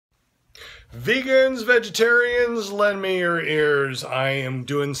Vegans, vegetarians, lend me your ears. I am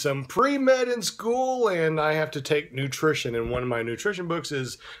doing some pre-med in school and I have to take nutrition, and one of my nutrition books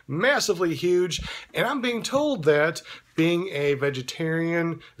is massively huge, and I'm being told that being a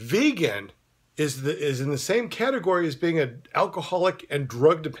vegetarian vegan is in the same category as being an alcoholic and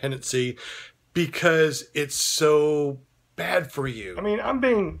drug dependency because it's so bad for you. I mean,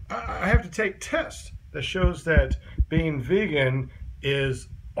 I have to take tests that shows that being vegan is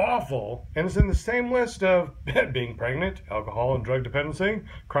awful, and it's in the same list of being pregnant, alcohol and drug dependency,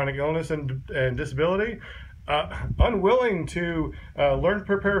 chronic illness and disability, unwilling to learn to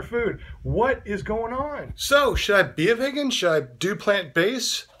prepare food. What is going on? So, should I be a vegan? Should I do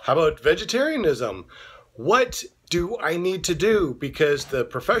plant-based? How about vegetarianism? What do I need to do? Because the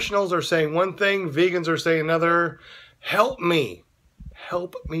professionals are saying one thing, vegans are saying another. Help me.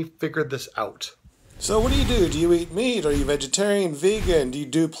 Help me figure this out. So what do? Do you eat meat? Are you vegetarian, vegan? Do you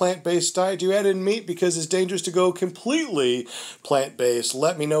do plant-based diet? Do you add in meat because it's dangerous to go completely plant-based?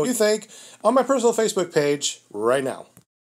 Let me know what you think on my personal Facebook page right now.